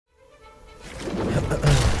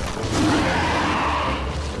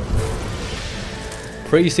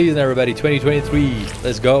Preseason, everybody, 2023.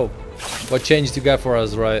 Let's go. What changes you got for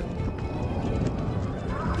us, right?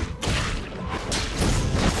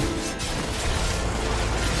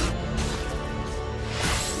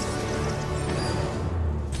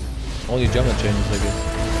 Only jungle changes, I guess.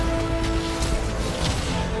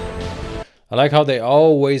 I like how they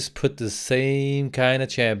always put the same kind of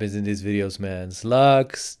champions in these videos, man.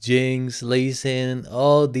 Slugs, Jinx, Lee Sin,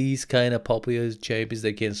 all these kind of popular champions.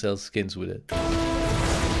 They can sell skins with it.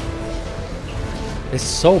 It's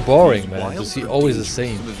so boring, man, to see always the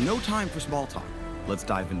same. So there's no time for small talk. Let's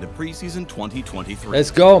dive into Preseason 2023. Let's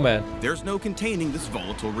go, man. There's no containing this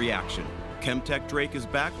volatile reaction. Chemtech Drake is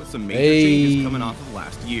back with some major changes coming off of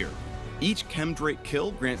last year. Each Chem Drake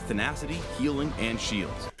kill grants tenacity, healing, and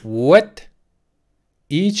shields. What?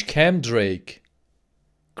 Each Chem Drake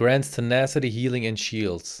grants tenacity, healing, and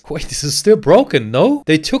shields. Wait, this is still broken, no?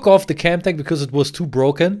 They took off the Chemtech because it was too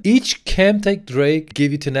broken. Each Chemtech Drake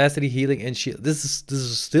give you tenacity, healing, and shield. This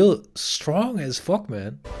is still strong as fuck,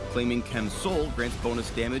 man. Claiming Chem Soul grants bonus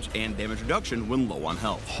damage and damage reduction when low on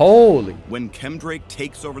health. Holy. When Chem Drake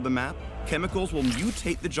takes over the map, chemicals will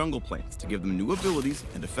mutate the jungle plants to give them new abilities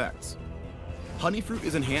and effects. Honeyfruit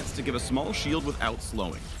is enhanced to give a small shield without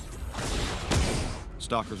slowing.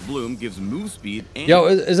 Stalker's Bloom gives move speed and... Yo,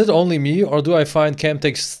 is it only me, or do I find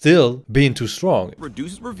Chemtech still being too strong?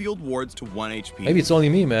 Reduces revealed wards to 1 HP. Maybe it's only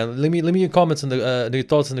me, man. Let me your comments in the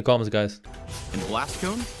thoughts in the comments, guys. And Blast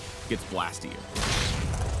Cone gets blastier.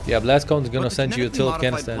 Yeah, Blast Cone is gonna send you a tilt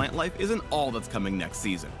can't stand. Plant life isn't all that's coming next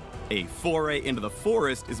season. A foray into the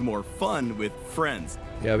forest is more fun with friends.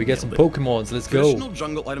 Yeah, we get some Pokemons. Let's go. Traditional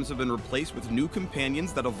jungle items have been replaced with new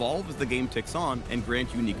companions that evolve as the game ticks on and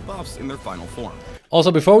grant unique buffs in their final form. Also,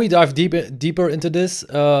 before we dive deeper into this,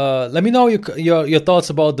 let me know your thoughts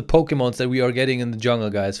about the Pokemons that we are getting in the jungle,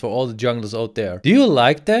 guys, for all the junglers out there. Do you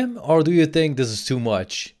like them, or do you think this is too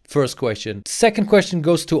much? First question. Second question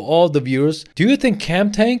goes to all the viewers. Do you think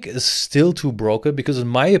Chemtech is still too broken? Because in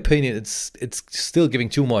my opinion, it's still giving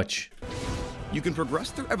too much. You can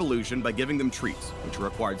progress their evolution by giving them treats, which are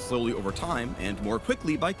acquired slowly over time and more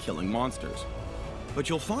quickly by killing monsters. But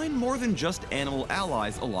you'll find more than just animal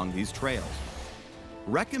allies along these trails.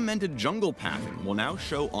 Recommended jungle pathing will now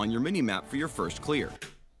show on your minimap for your first clear.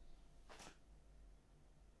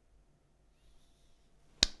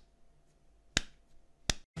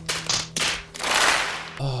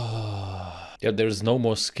 Yeah, there's no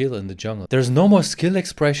more skill in the jungle. There's no more skill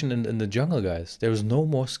expression in the jungle, guys. There's no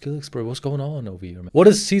more skill expression. What's going on over here, man? What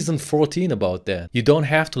is season 14 about then? You don't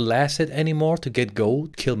have to last hit anymore to get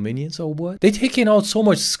gold, kill minions, or what? They're taking out so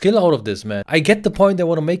much skill out of this, man. I get the point they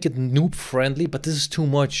want to make it noob friendly, but this is too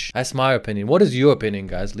much. That's my opinion. What is your opinion,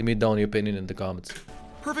 guys? Leave me down your opinion in the comments.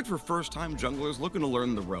 Perfect for first-time junglers looking to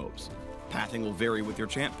learn the ropes. Pathing will vary with your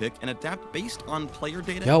champ pick and adapt based on player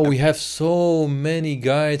data. Yo, we have so many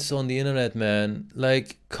guides on the internet, man.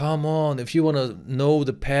 Like, come on. If you want to know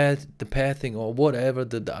the pathing or whatever,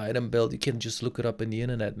 the item build, you can just look it up in the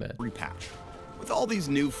internet, man. Repatch. With all these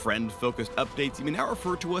new friend-focused updates, you may now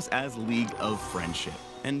refer to us as League of Friendship.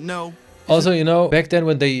 And no... Also, you know, back then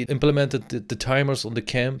when they implemented the timers on the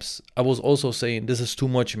camps, I was also saying this is too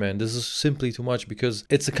much, man. This is simply too much because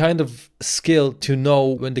it's a kind of skill to know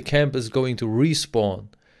when the camp is going to respawn.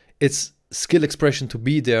 It's skill expression to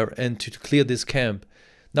be there and to clear this camp.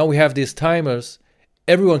 Now we have these timers.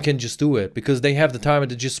 Everyone can just do it because they have the timer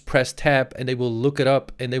to just press tab and they will look it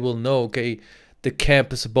up and they will know, okay, the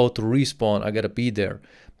camp is about to respawn. I gotta be there.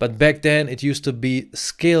 But back then, it used to be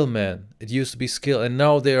skill, man. It used to be skill. And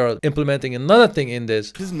now they are implementing another thing in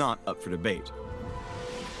this. This is not up for debate.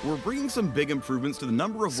 We're bringing some big improvements to the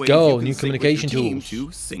number of ways you can new communication sync with your team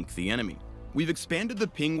tools to sink the enemy. We've expanded the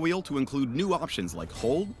ping wheel to include new options like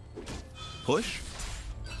hold, push,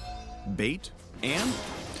 bait, and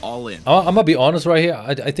all in. I'm gonna be honest right here.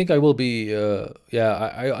 I think I will be,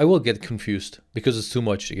 I will get confused because it's too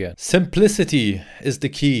much again. Simplicity is the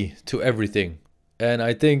key to everything. And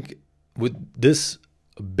I think with this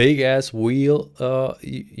big ass wheel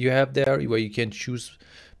you have there, where you can choose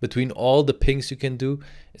between all the pings you can do,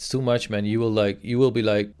 it's too much, man. You will be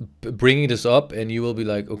like bringing this up, and you will be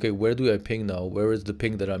like, okay, where do I ping now? Where is the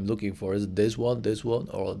ping that I'm looking for? Is it this one,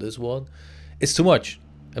 or this one? It's too much,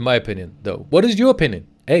 in my opinion, though. What is your opinion?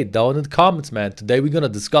 Hey, down in the comments, man. Today we're gonna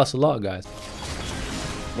discuss a lot, guys.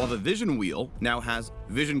 While the vision wheel now has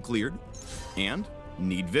vision cleared and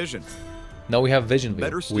need vision. Now we have vision wheel.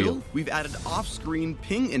 Better still, we've added off-screen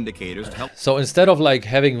ping indicators to help. So instead of like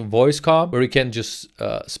having voice comm, where you can just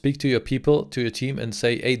speak to your people, to your team, and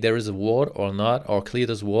say, hey, there is a ward or not, or clear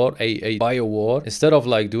this ward, buy a ward. Instead of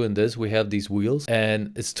like doing this, we have these wheels,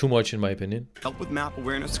 and it's too much in my opinion. Help with map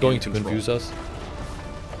awareness. It's going to confuse us.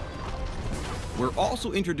 We're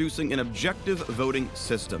also introducing an objective voting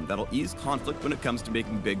system that'll ease conflict when it comes to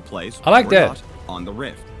making big plays. I like that. Not on the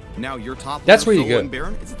Rift. Now your top That's laner really solo good. and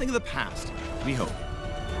Baron is a thing of the past. We hope.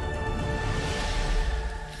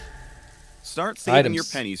 Start saving your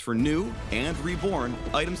pennies for new and reborn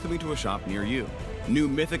items coming to a shop near you. New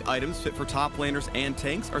mythic items fit for top laners and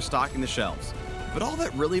tanks are stocking the shelves. But all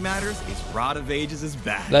that really matters is Rod of Ages is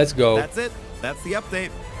back. Let's go. That's it. That's the update.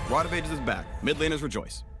 Rod of Ages is back. Mid laners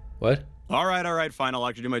rejoice. What? All right, fine. I'll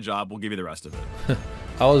actually do my job. We'll give you the rest of it.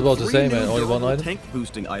 I was about to 3 say, new man, only one durable item? tank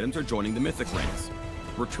boosting items are joining the mythic ranks.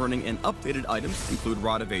 Returning and updated items include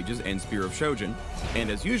Rod of Ages and Spear of Shojin, and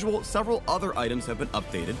as usual, several other items have been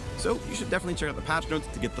updated, so you should definitely check out the patch notes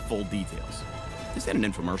to get the full details. This ain't an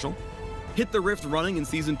infomercial. Hit the Rift running in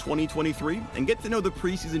Season 2023, and get to know the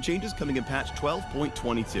preseason changes coming in patch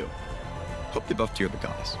 12.22. Hope they buff tier the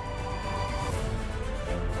goddess.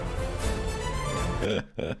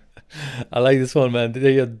 I like this one, man.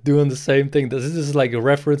 They are doing the same thing. This is like a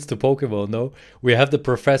reference to Pokemon, no? We have the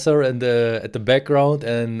professor and at the background,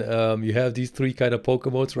 and you have these 3 kind of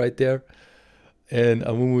Pokemons right there. And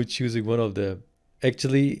Amumu choosing one of them.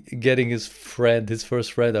 Actually getting his friend, his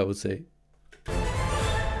first friend, I would say.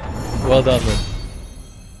 Well done, man.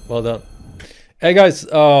 Well done. Hey guys,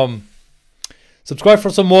 subscribe for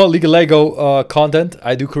some more League of Lego content.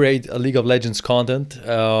 I do create a League of Legends content.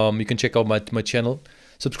 You can check out my channel.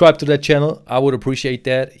 Subscribe to that channel. I would appreciate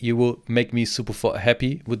that. You will make me super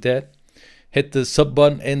happy with that. Hit the sub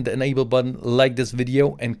button and the enable button. Like this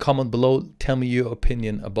video and comment below. Tell me your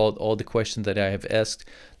opinion about all the questions that I have asked.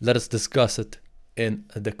 Let us discuss it in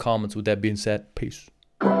the comments. With that being said, peace.